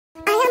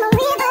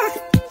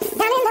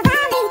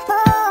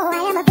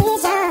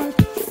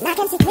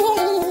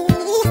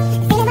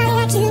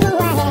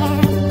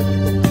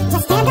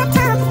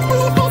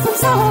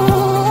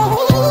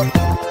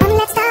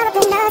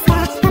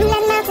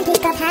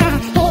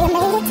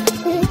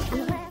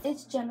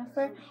it's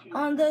Jennifer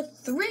on the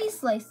 3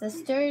 Slay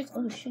Sisters.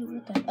 Oh shoot,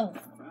 what the? Oh.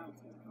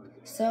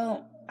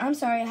 So, I'm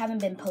sorry I haven't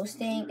been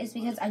posting. It's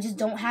because I just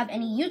don't have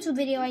any YouTube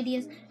video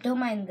ideas. Don't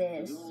mind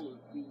this.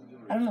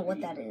 I don't know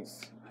what that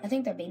is. I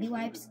think they're baby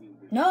wipes.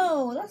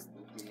 No,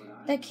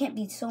 that can't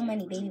be so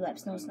many baby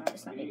wipes. No, it's not.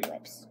 It's not baby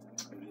wipes.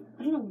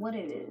 I don't know what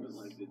it is.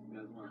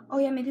 Oh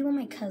yeah, maybe when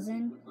my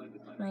cousin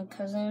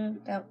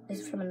that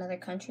is from another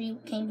country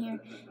came here,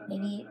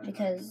 maybe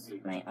because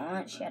my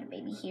aunt, she had a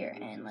baby here,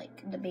 and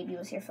like the baby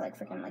was here for like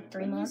freaking like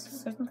 3 months or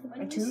something,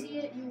 or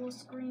 2.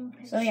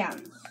 So yeah,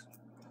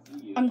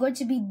 I'm going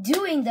to be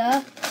doing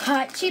the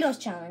hot Cheetos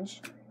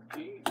challenge.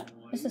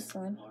 This is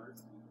slime.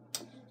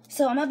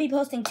 So I'm gonna be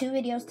posting 2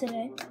 videos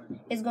today.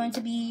 It's going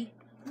to be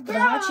the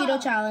hot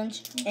Cheeto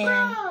challenge,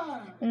 and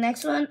the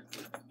next one,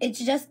 it's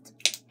just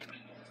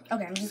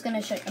okay. I'm just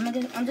gonna show you.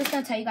 I'm just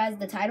gonna tell you guys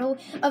the title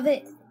of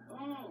it.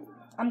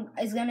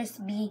 It's gonna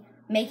be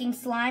making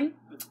slime,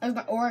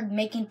 or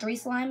making 3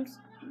 slimes.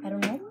 I don't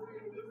know.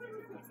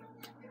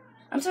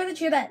 I'm sorry that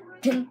you hear that.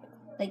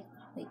 Like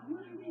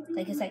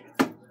it's like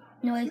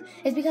noise.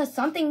 It's because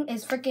something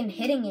is freaking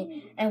hitting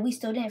it, and we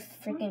still didn't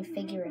freaking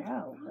figure it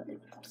out. But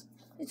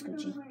it's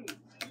Gucci.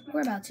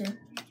 We're about to.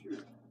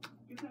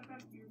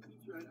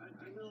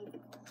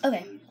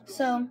 Okay,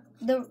 so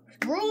the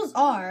rules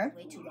are.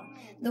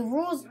 The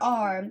rules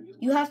are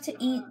you have to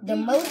eat the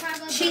most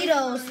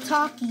Cheetos,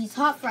 Takis,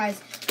 hot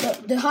fries,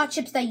 the hot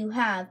chips that you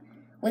have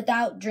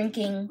without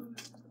drinking.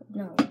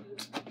 No,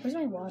 where's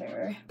my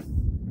water?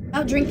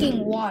 Without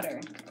drinking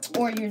water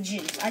or your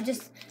juice. I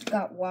just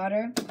got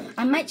water.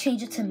 I might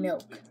change it to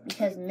milk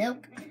because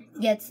milk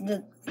gets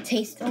the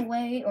taste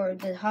away or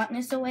the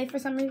hotness away for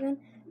some reason.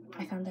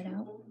 I found that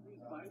out.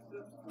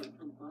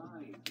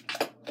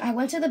 I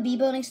went to the B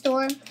building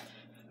store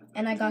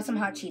and I got some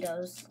hot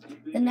Cheetos.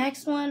 The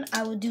next one,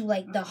 I will do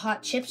like the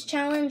hot chips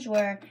challenge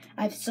where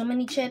I have so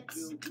many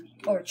chips,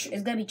 or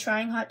it's gonna be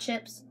trying hot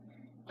chips.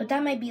 But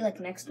that might be like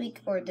next week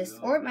or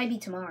it might be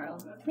tomorrow.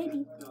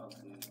 Maybe.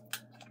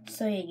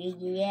 So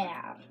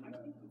yeah.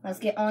 Let's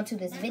get on to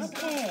this video.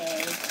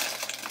 Okay.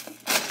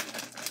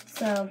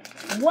 So,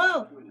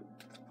 whoa!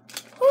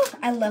 Whew,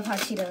 I love hot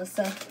Cheetos,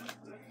 so.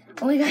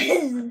 Oh my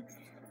god.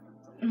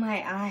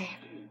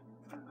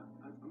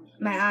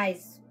 My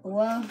eyes.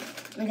 Whoa.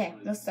 Okay,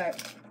 let's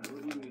start.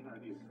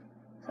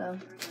 So,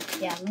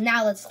 yeah,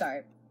 now let's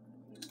start.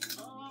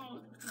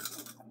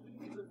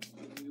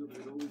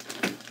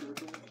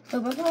 So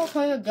before I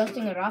start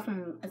adjusting it off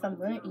if I'm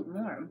gonna eat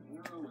more.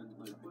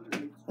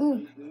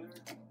 Ooh.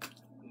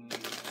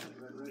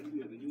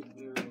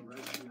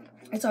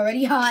 It's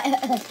already hot.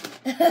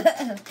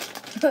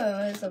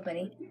 Oh, it's so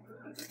funny.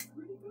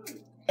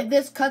 If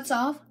this cuts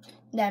off,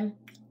 then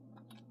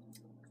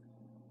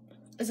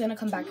it's gonna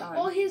come back on.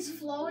 Oh, he's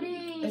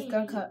floating. It's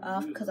gonna cut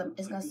off because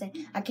it's gonna say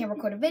I can't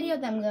record a video.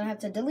 Then I'm gonna have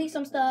to delete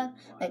some stuff,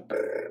 like,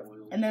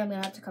 and then I'm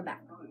gonna have to come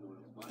back.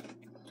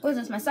 What is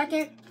this? My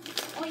second?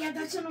 Oh yeah,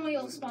 that's an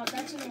oil spot.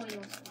 That's an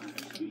oil spot.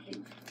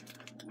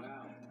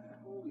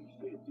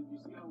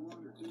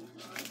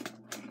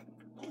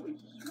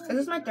 Is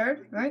this my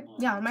third? Right?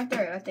 Yeah, my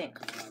third. I think.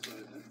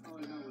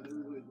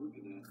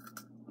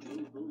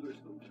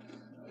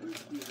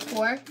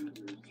 4.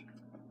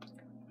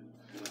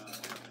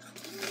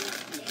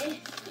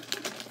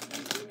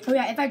 Oh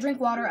yeah, if I drink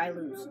water, I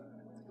lose.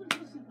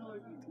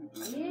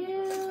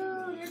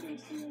 Ew,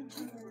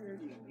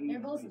 they're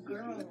both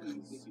girls.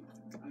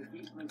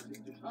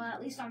 Well,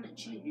 at least on the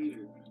cheek.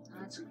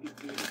 That's good.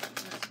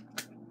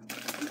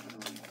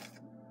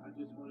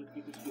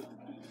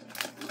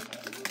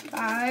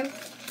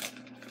 5.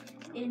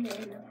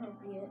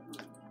 Inappropriate.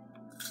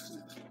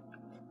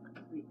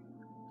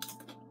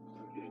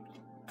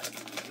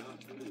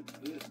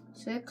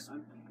 6.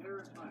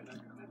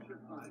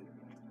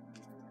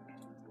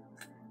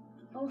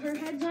 Oh, her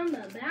head's on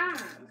the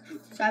back.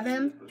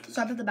 7.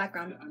 Stop at the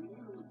background.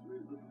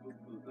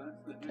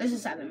 This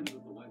is 7.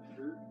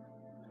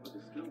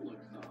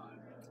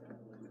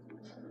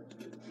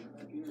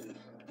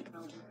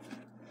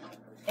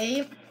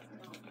 8.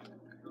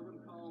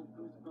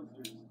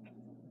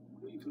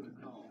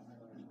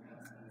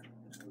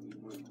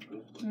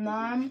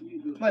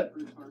 9. Wait,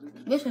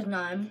 this is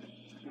 9.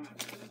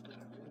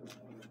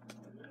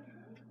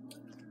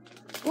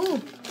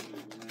 Ooh.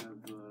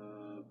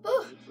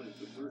 Ooh.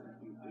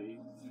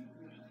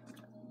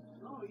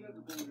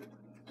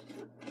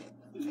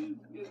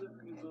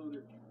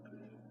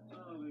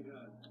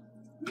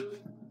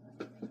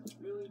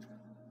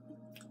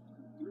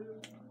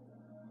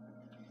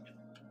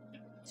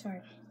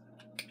 Sorry.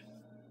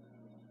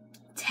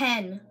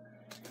 10.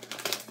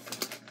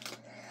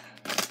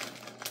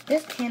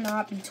 This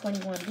cannot be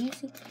 21. Do you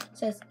see? It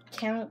says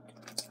count.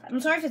 I'm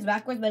sorry if it's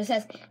backwards, but it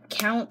says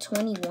count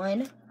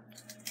 21.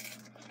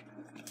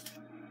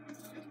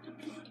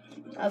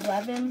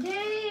 11.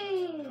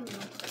 Dang.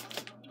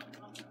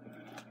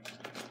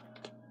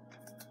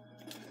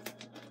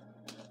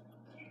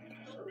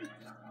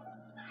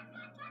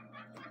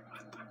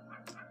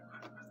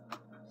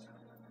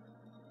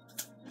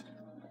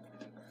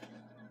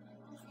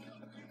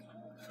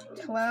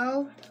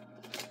 12.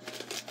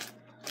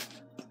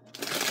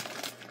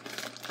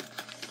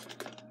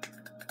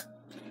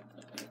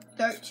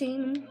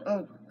 13.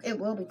 Oh, it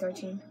will be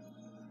 13.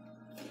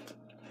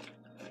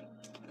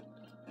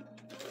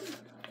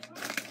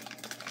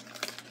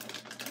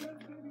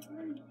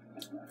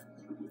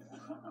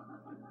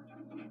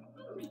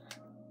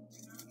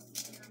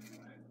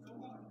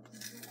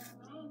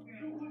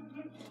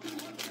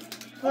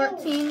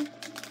 $14.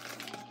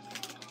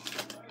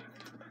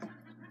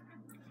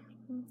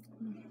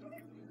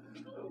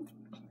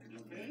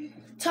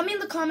 Tell me in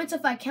the comments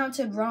if I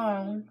counted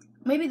wrong.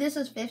 Maybe this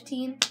is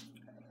 15,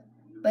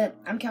 but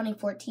I'm counting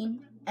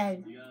 14,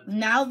 and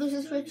now this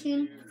is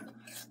 15.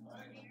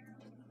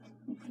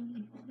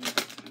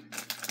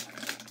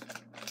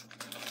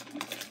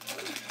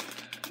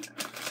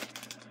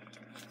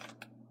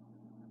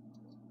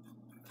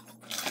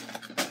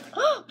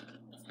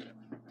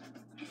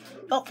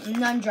 Oh,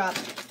 none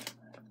dropped.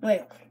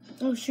 Wait.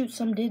 Oh, shoot,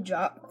 some did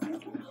drop.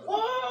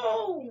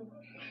 Oh!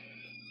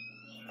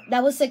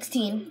 That was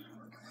 16.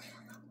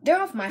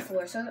 They're off my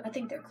floor, so I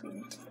think they're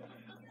clean.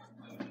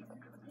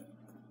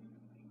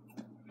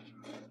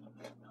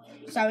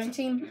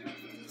 17.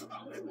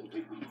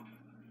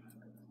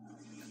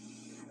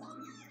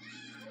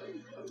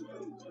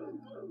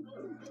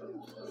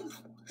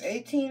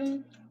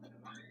 18.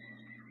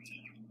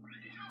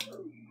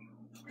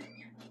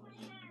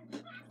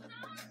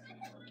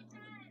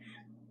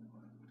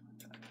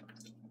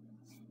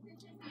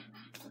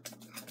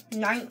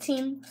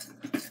 19.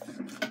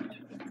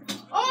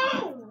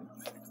 Oh!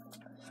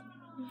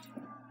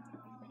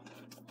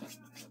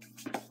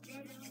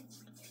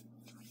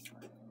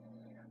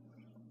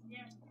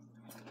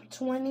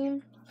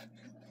 20.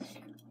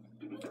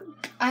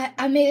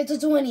 I made it to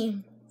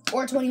 20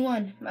 or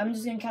 21. I'm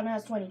just gonna count it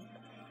as 20.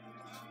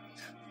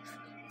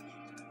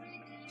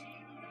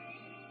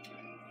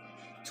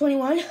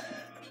 21.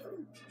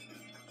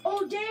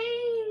 Oh,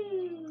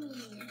 dang!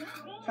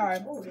 Sorry.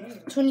 Oh, dang.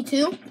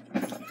 22.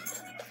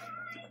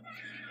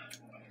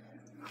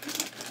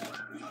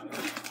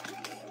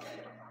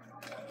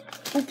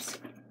 Oops.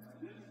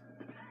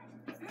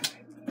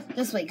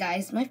 Just wait,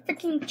 guys. My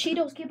freaking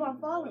Cheetos keep on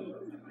falling.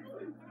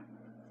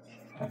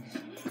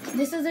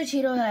 This is a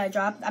Cheeto that I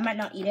dropped. I might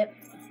not eat it.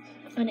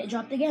 And it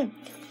dropped again.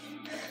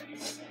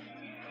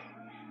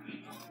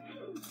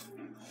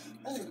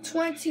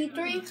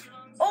 23.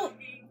 Oh!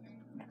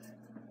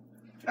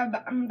 I'm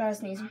about to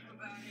sneeze.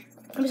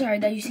 I'm sorry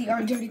that you see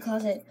our dirty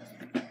closet.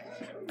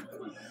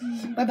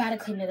 We're about to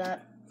clean it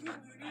up.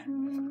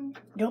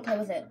 Don't play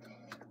with it.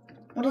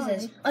 What is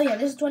this? Oh yeah,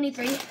 this is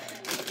 23.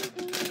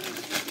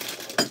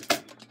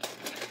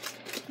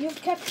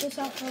 You've kept this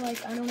out for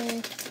like, I don't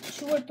know,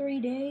 2 or 3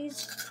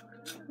 days.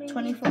 Maybe.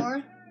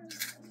 24.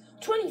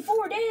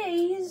 24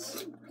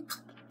 days?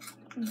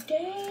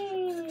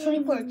 Dang.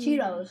 24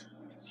 Cheetos.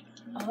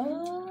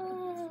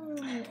 Oh.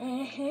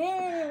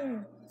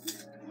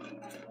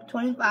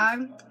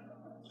 25.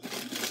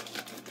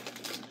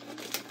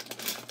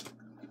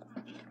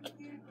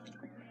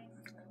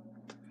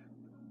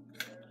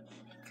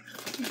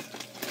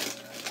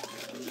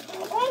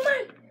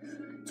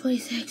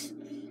 26.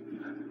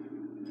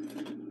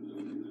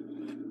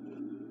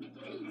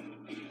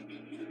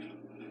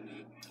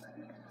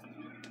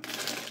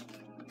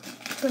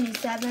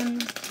 27.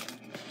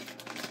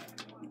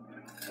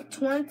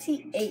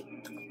 28.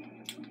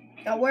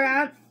 Now we're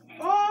at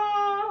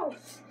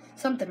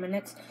something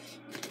minutes.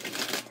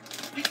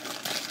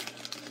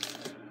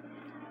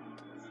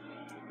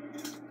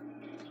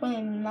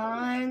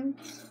 29.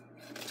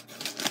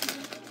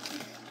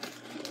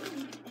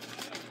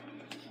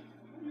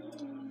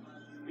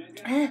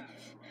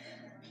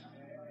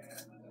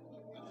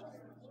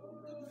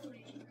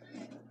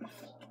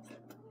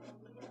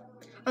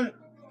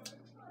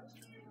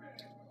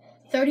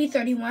 30,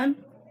 31.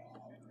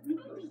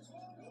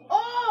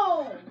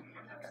 Oh!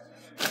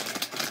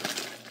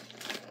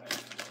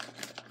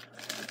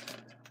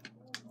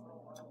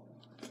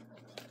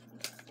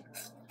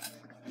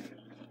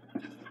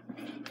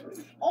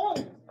 Oh!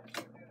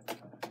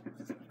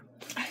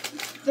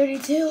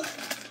 32.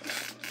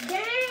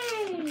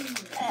 Dang!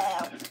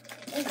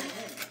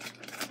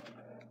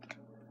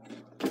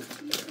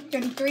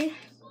 33.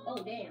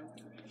 Oh, damn.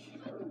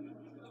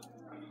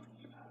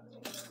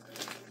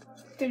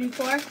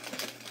 34.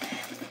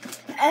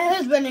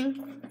 Who's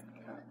winning?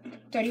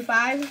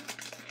 35.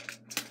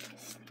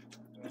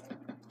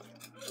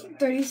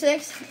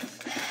 36.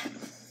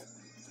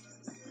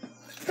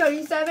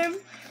 37.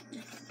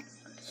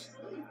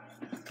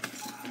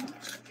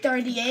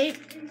 38.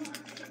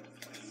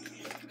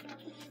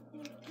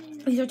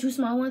 These are two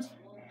small ones.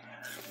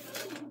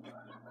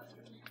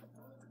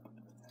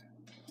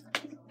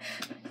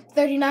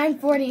 39,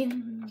 40.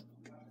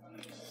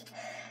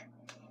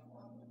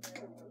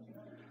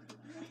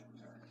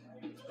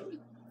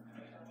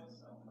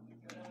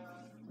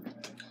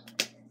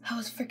 That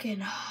was freaking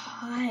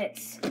hot.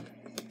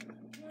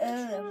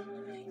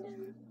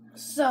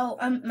 So,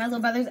 my little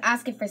brother's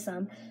asking for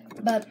some.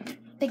 But,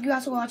 thank you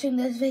guys for watching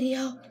this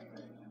video.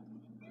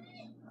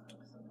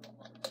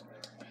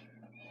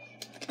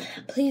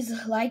 Please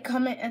like,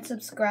 comment, and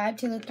subscribe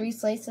to the 3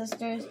 Slay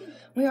Sisters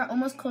We are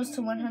almost close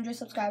to 100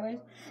 subscribers.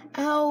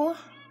 Ow.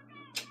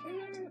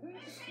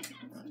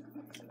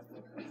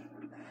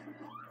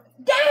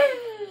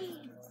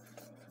 Dang!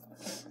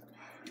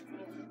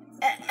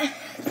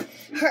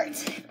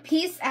 Hurts.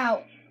 Peace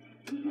out.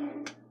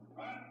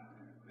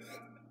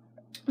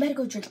 Better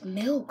go drink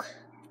milk.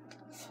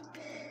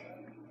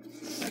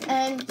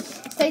 And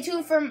stay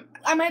tuned for,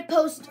 I might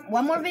post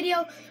one more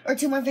video or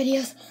 2 more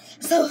videos.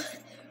 So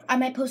I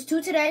might post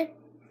 2 today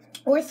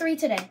or 3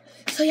 today.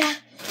 So yeah,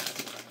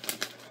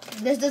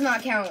 this does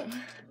not count.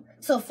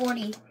 So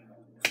 40,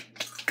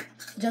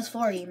 just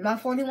 40,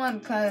 not 41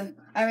 because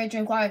I already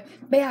drink water.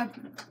 But yeah,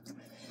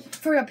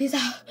 for real, peace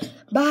out.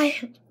 Bye.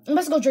 I'm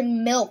about to go drink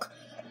milk.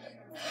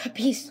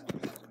 Peace.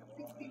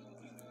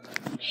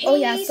 Oh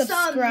yeah,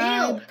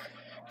 subscribe.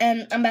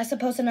 And I'm about to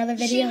post another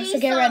video, so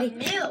get ready.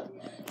 Milk.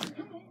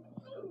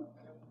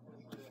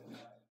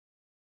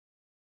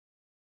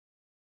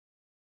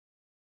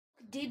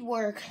 Did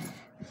work.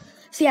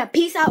 So yeah,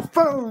 peace out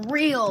for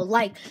real.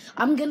 Like,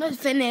 I'm gonna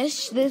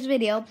finish this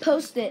video,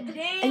 post it.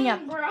 Dang, and yeah,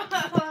 bro.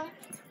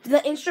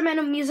 the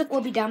instrumental music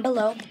will be down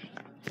below.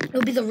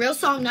 It'll be the real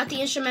song, not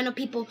the instrumental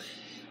people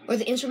or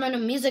the instrumental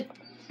music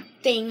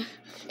thing.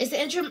 It's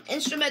the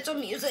instrumental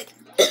music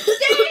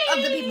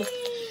of the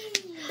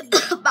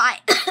people. Bye.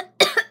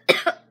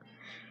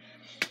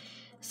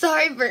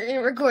 Sorry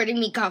for recording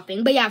me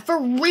coughing. But yeah, for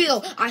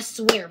real, I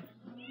swear.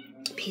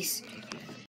 Peace.